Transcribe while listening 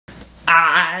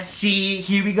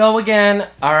Here we go again.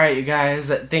 Alright, you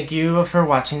guys, thank you for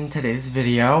watching today's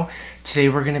video. Today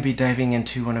we're going to be diving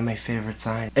into one of my favorite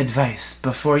signs. Advice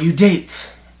before you date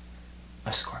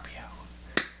a Scorpio.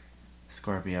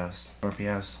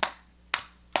 Scorpios.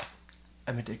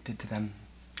 I'm addicted to them.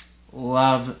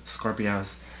 Love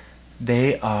Scorpios.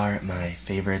 They are my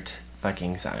favorite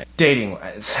fucking sign. Dating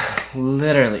wise,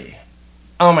 literally.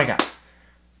 Oh my god.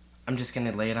 I'm just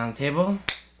gonna lay it on the table.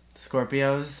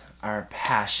 Scorpios are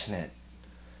passionate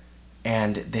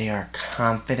and they are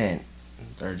confident.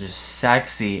 They're just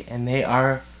sexy and they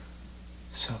are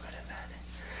so good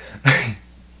at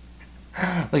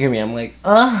that. Look at me, I'm like,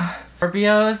 ugh.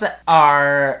 Scorpios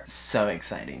are so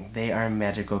exciting. They are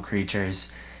magical creatures.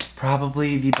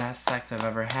 Probably the best sex I've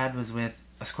ever had was with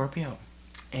a Scorpio.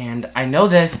 And I know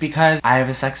this because I have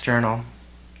a sex journal.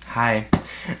 Hi.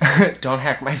 Don't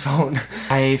hack my phone.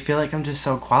 I feel like I'm just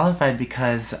so qualified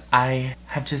because I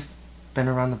have just been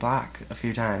around the block a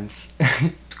few times.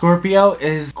 Scorpio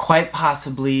is quite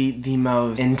possibly the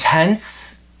most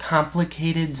intense,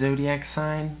 complicated zodiac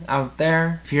sign out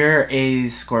there. If you're a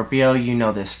Scorpio, you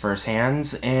know this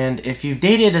firsthand, and if you've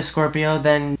dated a Scorpio,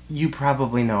 then you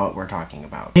probably know what we're talking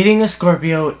about. Dating a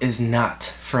Scorpio is not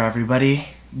for everybody,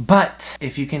 but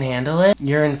if you can handle it,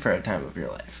 you're in for a time of your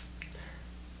life.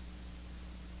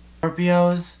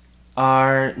 Scorpios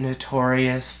are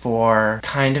notorious for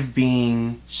kind of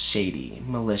being shady,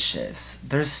 malicious.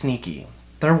 They're sneaky.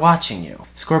 They're watching you.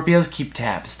 Scorpios keep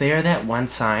tabs. They are that one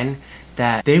sign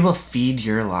that they will feed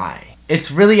your lie.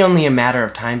 It's really only a matter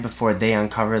of time before they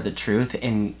uncover the truth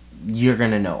and you're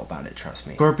gonna know about it, trust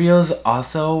me. Scorpios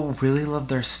also really love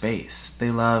their space.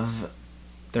 They love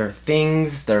their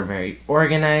things. They're very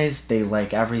organized. They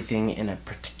like everything in a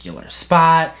particular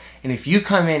spot. And if you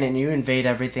come in and you invade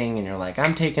everything and you're like,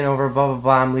 I'm taking over, blah, blah,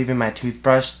 blah, I'm leaving my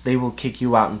toothbrush, they will kick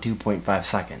you out in 2.5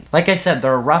 seconds. Like I said,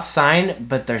 they're a rough sign,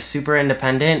 but they're super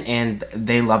independent and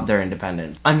they love their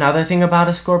independence. Another thing about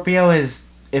a Scorpio is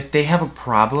if they have a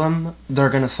problem, they're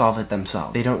gonna solve it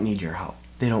themselves. They don't need your help.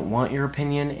 They don't want your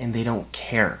opinion and they don't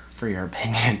care for your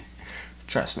opinion.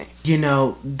 Trust me. You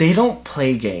know, they don't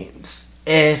play games.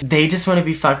 If they just want to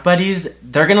be fuck buddies,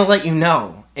 they're gonna let you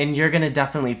know. And you're gonna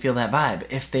definitely feel that vibe.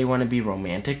 If they want to be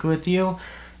romantic with you,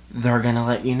 they're gonna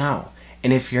let you know.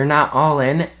 And if you're not all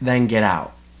in, then get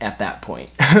out at that point.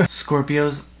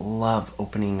 Scorpios love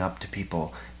opening up to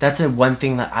people. That's one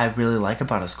thing that I really like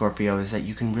about a Scorpio is that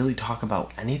you can really talk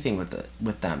about anything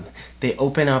with them. They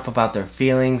open up about their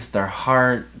feelings, their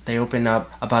heart. They open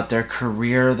up about their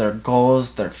career, their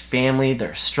goals, their family,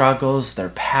 their struggles, their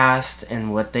past,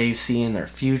 and what they see in their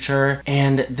future.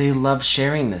 And they love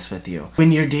sharing this with you.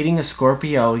 When you're dating a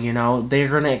Scorpio, you know, they're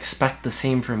going to expect the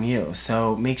same from you.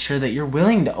 So make sure that you're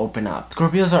willing to open up.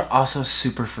 Scorpios are also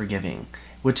super forgiving,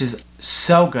 which is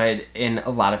so good in a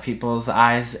lot of people's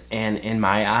eyes and in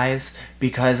my eyes,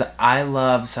 because I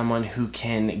love someone who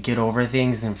can get over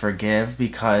things and forgive,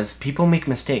 because people make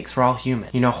mistakes. We're all human.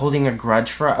 You know, holding a grudge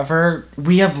forever,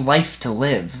 we have life to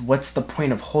live. What's the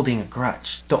point of holding a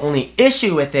grudge? The only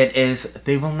issue with it is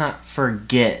they will not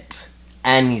forget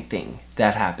anything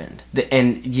that happened.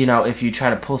 And you know, if you try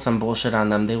to pull some bullshit on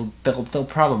them, they'll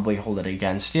probably hold it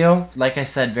against you. Like I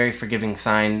said, very forgiving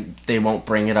sign. They won't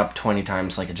bring it up 20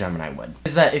 times like a Gemini would.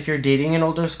 Is that if you're dating an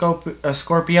older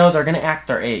Scorpio, they're gonna act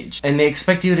their age. And they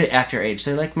expect you to act your age.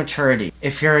 They like maturity.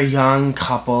 If you're a young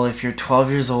couple, if you're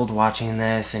 12 years old watching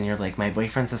this and you're like, my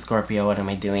boyfriend's a Scorpio, what am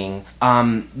I doing?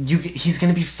 He's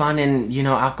gonna be fun and, you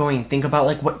know, outgoing. Think about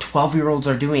like what 12-year-olds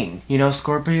are doing. You know,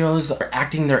 Scorpios are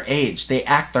acting their age. They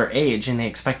act their age and they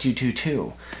expect you to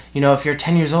too. You know, if you're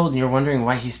 10 years old and you're wondering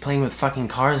why he's playing with fucking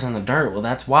cars in the dirt, well,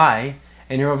 that's why.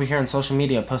 And you're over here on social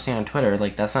media posting on Twitter,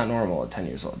 like, that's not normal at 10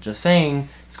 years old. Just saying,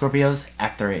 Scorpios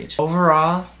act their age.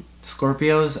 Overall,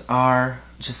 Scorpios are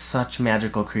just such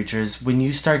magical creatures. When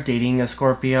you start dating a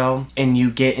Scorpio and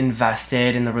you get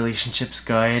invested and the relationship's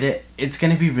good, it's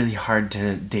gonna be really hard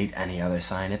to date any other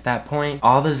sign at that point.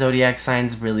 All the zodiac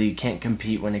signs really can't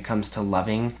compete when it comes to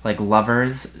loving. Like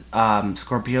lovers,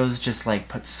 Scorpios just like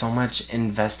put so much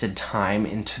invested time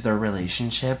into their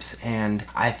relationships, and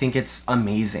I think it's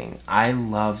amazing. I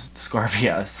love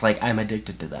Scorpios. Like, I'm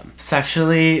addicted to them.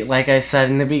 Sexually, like I said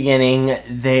in the beginning,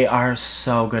 they are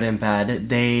so good in bed.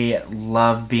 They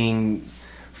love being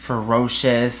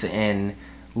ferocious and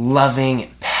loving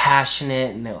and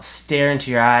passionate, and they'll stare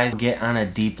into your eyes, get on a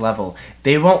deep level.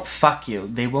 They won't fuck you,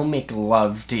 they will make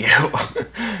love to you.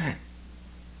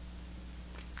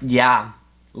 Yeah,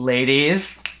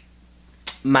 ladies,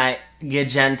 my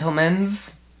gentlemans,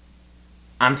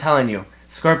 I'm telling you,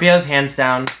 Scorpios, hands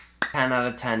down, 10 out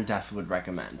of 10 definitely would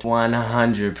recommend.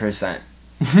 100%.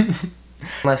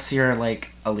 Unless you're like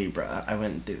a Libra, I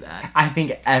wouldn't do that. I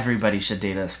think everybody should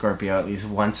date a Scorpio at least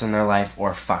once in their life,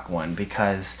 or fuck one,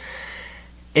 because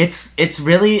it's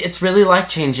really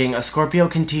life-changing. A Scorpio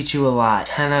can teach you a lot.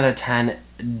 10 out of 10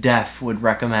 def would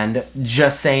recommend,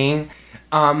 just saying.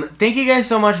 Thank you guys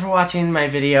so much for watching my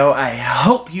video. I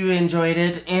hope you enjoyed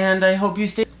it, and I hope you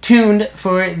stay tuned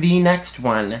for the next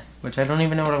one, which I don't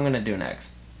even know what I'm gonna do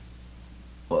next.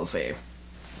 We'll see.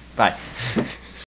 Bye.